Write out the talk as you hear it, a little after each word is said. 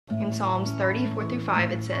in Psalms 30:4 through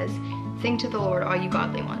 5, it says, "Sing to the Lord, all you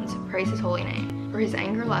godly ones. Praise his holy name. For his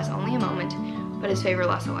anger lasts only a moment, but his favor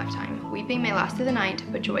lasts a lifetime. Weeping may last through the night,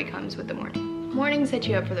 but joy comes with the morning." Mornings set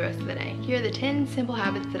you up for the rest of the day. Here are the 10 simple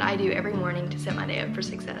habits that I do every morning to set my day up for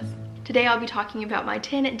success. Today I'll be talking about my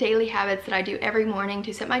 10 daily habits that I do every morning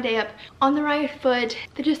to set my day up on the right foot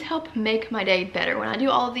that just help make my day better. When I do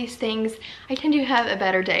all of these things, I tend to have a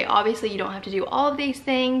better day. Obviously, you don't have to do all of these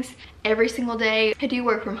things every single day. I do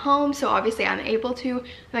work from home, so obviously I'm able to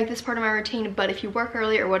make this part of my routine, but if you work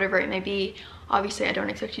early or whatever it may be, obviously I don't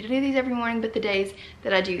expect you to do these every morning, but the days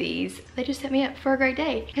that I do these, they just set me up for a great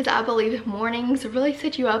day. Because I believe mornings really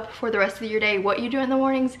set you up for the rest of your day. What you do in the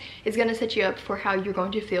mornings is gonna set you up for how you're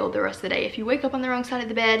going to feel the rest of the day. If you wake up on the wrong side of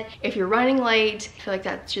the bed, if you're running late, I feel like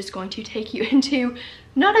that's just going to take you into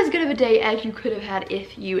not as good of a day as you could have had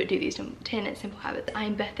if you do these 10 simple habits.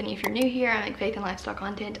 I'm Bethany if you're new here. I make faith and lifestyle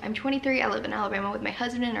content. I'm 23, I live in Alabama with my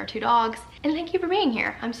husband and our 2 dogs. And thank you for being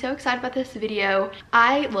here. I'm so excited about this video.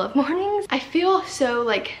 I love mornings. I feel so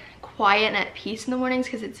like quiet and at peace in the mornings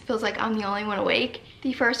because it feels like I'm the only one awake.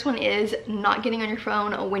 The first one is not getting on your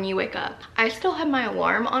phone when you wake up. I still have my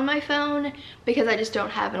alarm on my phone because I just don't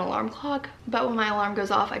have an alarm clock, but when my alarm goes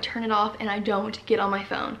off, I turn it off and I don't get on my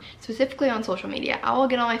phone, specifically on social media. I will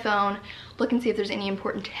get on my phone, look and see if there's any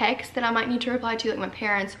important text that I might need to reply to, like my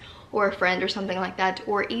parents or a friend or something like that,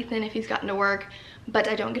 or Ethan if he's gotten to work. But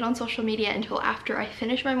I don't get on social media until after I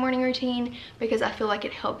finish my morning routine because I feel like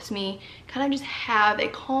it helps me kind of just have a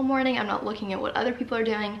calm morning. I'm not looking at what other people are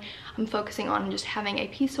doing. I'm focusing on just having a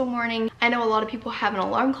peaceful morning. I know a lot of people have an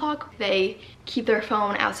alarm clock. They keep their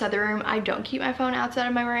phone outside the room. I don't keep my phone outside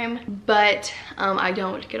of my room, but I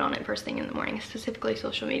don't get on it first thing in the morning, specifically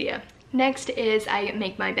social media. Next is I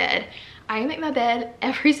make my bed. I make my bed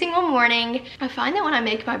every single morning. I find that when I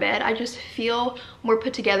make my bed, I just feel more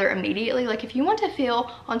put together immediately. Like if you want to feel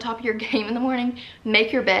on top of your game in the morning,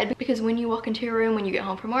 make your bed, because when you walk into your room, when you get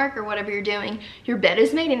home from work or whatever you're doing, your bed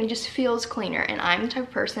is made and it just feels cleaner. And I'm the type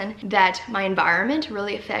of person that my environment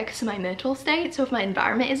really affects my mental state. So if my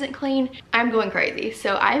environment isn't clean, I'm going crazy.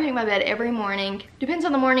 So I make my bed every morning. Depends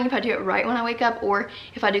on the morning if I do it right when I wake up or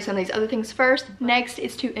if I do some of these other things first. Next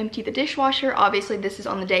is to empty the dishwasher. Obviously this is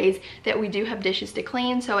on the days that we do have dishes to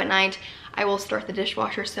clean, so at night I will start the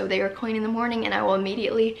dishwasher so they are clean in the morning and I will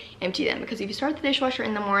immediately empty them, because if you start the dishwasher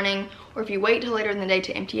in the morning or if you wait till later in the day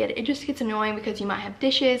to empty it, it just gets annoying because you might have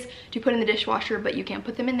dishes to put in the dishwasher but you can't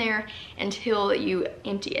put them in there until you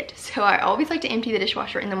empty it. So I always like to empty the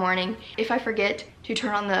dishwasher in the morning. If I forget to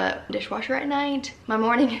turn on the dishwasher at night, my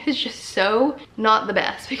morning is just so not the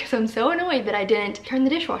best because I'm so annoyed that I didn't turn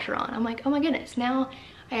the dishwasher on. I'm like, oh my goodness, now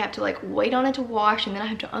I have to like wait on it to wash and then I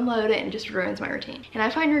have to unload it, and it just ruins my routine. And I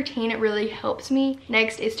find routine, it really helps me.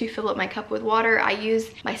 Next is to fill up my cup with water. I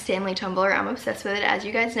use my Stanley tumbler. I'm obsessed with it, as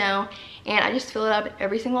you guys know. And I just fill it up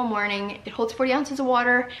every single morning. It holds 40 ounces of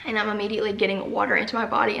water and I'm immediately getting water into my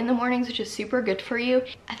body in the mornings, which is super good for you.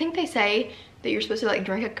 I think they say that you're supposed to like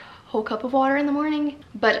drink a whole cup of water in the morning,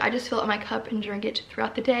 but I just fill up my cup and drink it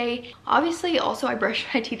throughout the day. Obviously, also I brush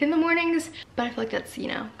my teeth in the mornings, but I feel like that's, you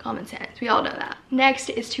know, common sense. We all know that. Next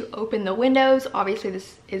is to open the windows. Obviously,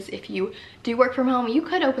 this is if you do work from home, you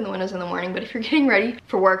could open the windows in the morning, but if you're getting ready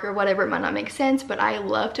for work or whatever, it might not make sense, but I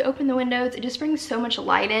love to open the windows. It just brings so much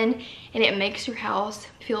light in and it makes your house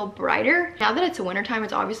feel brighter. Now that it's a winter time,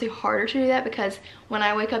 it's obviously harder to do that because when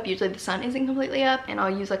I wake up, usually the sun isn't completely up and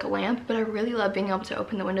I'll use like a lamp, but I really love being able to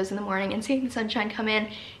open the windows in the morning and seeing the sunshine come in.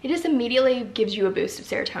 It just immediately gives you a boost of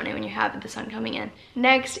serotonin when you have the sun coming in.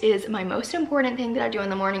 Next is my most important thing that I do in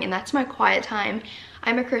the morning, and that's my quiet time.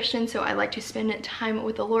 I'm a Christian, so I like to spend time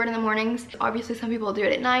with the Lord in the mornings. Obviously, some people do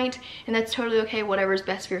it at night, and that's totally okay, whatever's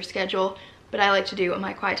best for your schedule. But I like to do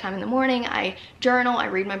my quiet time in the morning. I journal, I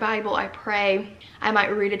read my Bible, I pray. I might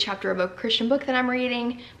read a chapter of a Christian book that I'm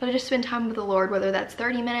reading, but I just spend time with the Lord, whether that's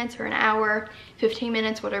 30 minutes or an hour, 15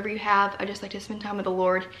 minutes, whatever you have. I just like to spend time with the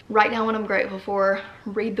Lord. Write down what I'm grateful for,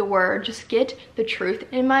 read the word, just get the truth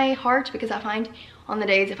in my heart, because I find on the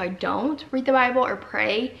days if I don't read the Bible or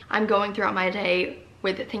pray, I'm going throughout my day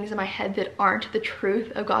with things in my head that aren't the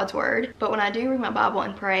truth of God's word. But when I do read my Bible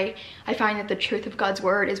and pray, I find that the truth of God's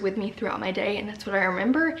word is with me throughout my day, and that's what I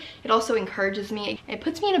remember. It also encourages me. It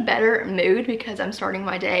puts me in a better mood because I'm starting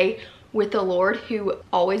my day with the Lord, who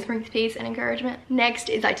always brings peace and encouragement. Next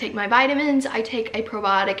is I take my vitamins. I take a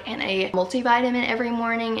probiotic and a multivitamin every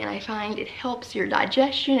morning, and I find it helps your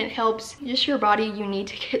digestion. It helps just your body. You need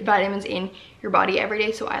to get vitamins in your body every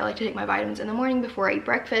day, so I like to take my vitamins in the morning before I eat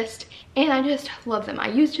breakfast, and I just love them. I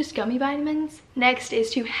use just gummy vitamins. Next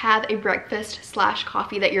is to have a breakfast slash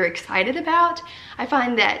coffee that you're excited about. I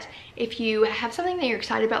find that if you have something that you're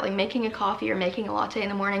excited about, like making a coffee or making a latte in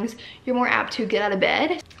the mornings, you're more apt to get out of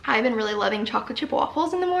bed. I've been really loving chocolate chip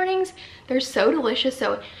waffles in the mornings. They're so delicious.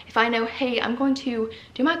 So if I know, hey, I'm going to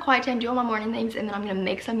do my quiet time, do all my morning things, and then I'm gonna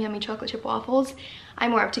make some yummy chocolate chip waffles,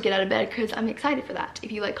 I'm more apt to get out of bed because I'm excited for that.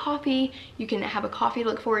 If you like coffee, you can have a coffee to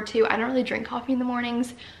look forward to. I don't really drink coffee in the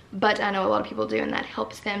mornings, but I know a lot of people do, and that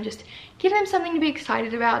helps them just give them something to be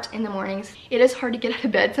excited about in the mornings. It is hard to get out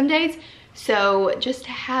of bed some days, so just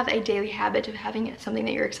to have a daily habit of having something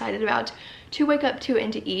that you're excited about to wake up to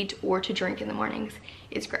and to eat or to drink in the mornings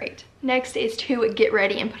is great. Next is to get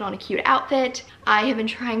ready and put on a cute outfit. I have been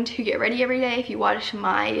trying to get ready every day. If you watch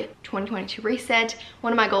my 2022 reset,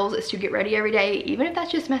 one of my goals is to get ready every day, even if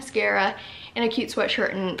that's just mascara and a cute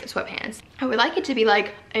sweatshirt and sweatpants. I would like it to be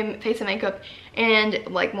like a face of makeup and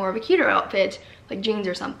like more of a cuter outfit, like jeans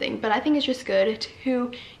or something, but I think it's just good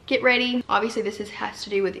to get ready. Obviously this has to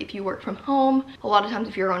do with if you work from home. A lot of times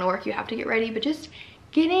if you're going to work, you have to get ready, but just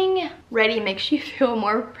getting ready makes you feel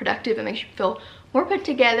more productive. It makes you feel more put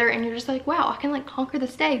together, and you're just like, wow, I can like conquer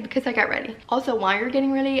this day because I got ready. Also, while you're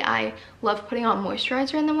getting ready, I love putting on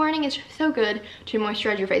moisturizer in the morning. It's just so good to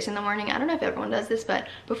moisturize your face in the morning. I don't know if everyone does this, but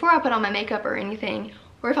before I put on my makeup or anything,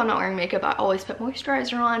 or if I'm not wearing makeup, I always put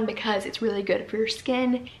moisturizer on because it's really good for your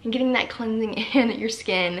skin and getting that cleansing in your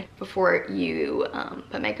skin before you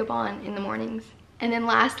put makeup on in the mornings. And then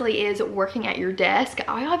lastly is working at your desk.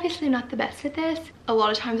 I obviously am not the best at this. A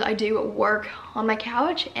lot of times I do work on my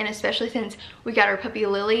couch, and especially since we got our puppy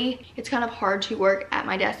Lily, it's kind of hard to work at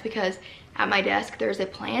my desk because at my desk there's a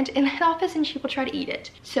plant in that office and she will try to eat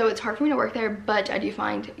it. So it's hard for me to work there, but I do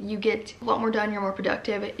find you get a lot more done, you're more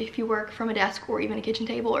productive if you work from a desk or even a kitchen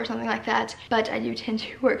table or something like that. But I do tend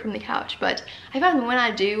to work from the couch. But I find when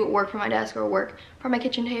I do work from my desk or work from my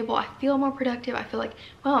kitchen table, I feel more productive. I feel like,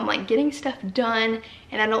 well, I'm like getting stuff done,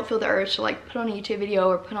 and I don't feel the urge to like put on a YouTube video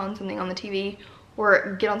or put on something on the TV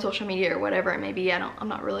or get on social media or whatever it may be. I'm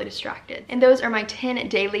not really distracted. And those are my 10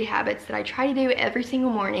 daily habits that I try to do every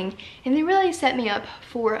single morning, and they really set me up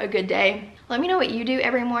for a good day. Let me know what you do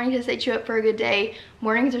every morning to set you up for a good day.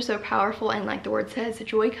 Mornings are so powerful, and like the word says,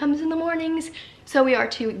 joy comes in the mornings. So we are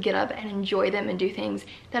to get up and enjoy them and do things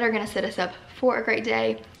that are gonna set us up for a great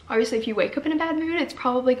day. Obviously, if you wake up in a bad mood, it's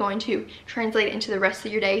probably going to translate into the rest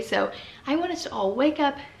of your day. So I want us to all wake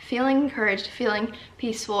up feeling encouraged, feeling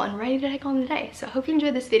peaceful, and ready to take on the day. So I hope you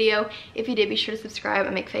enjoyed this video. If you did, be sure to subscribe. I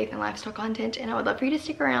make faith and lifestyle content, and I would love for you to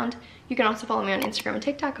stick around. You can also follow me on Instagram and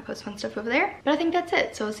TikTok. I post fun stuff over there. But I think that's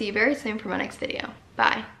it. So I'll see you very soon for my next video.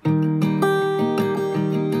 Bye.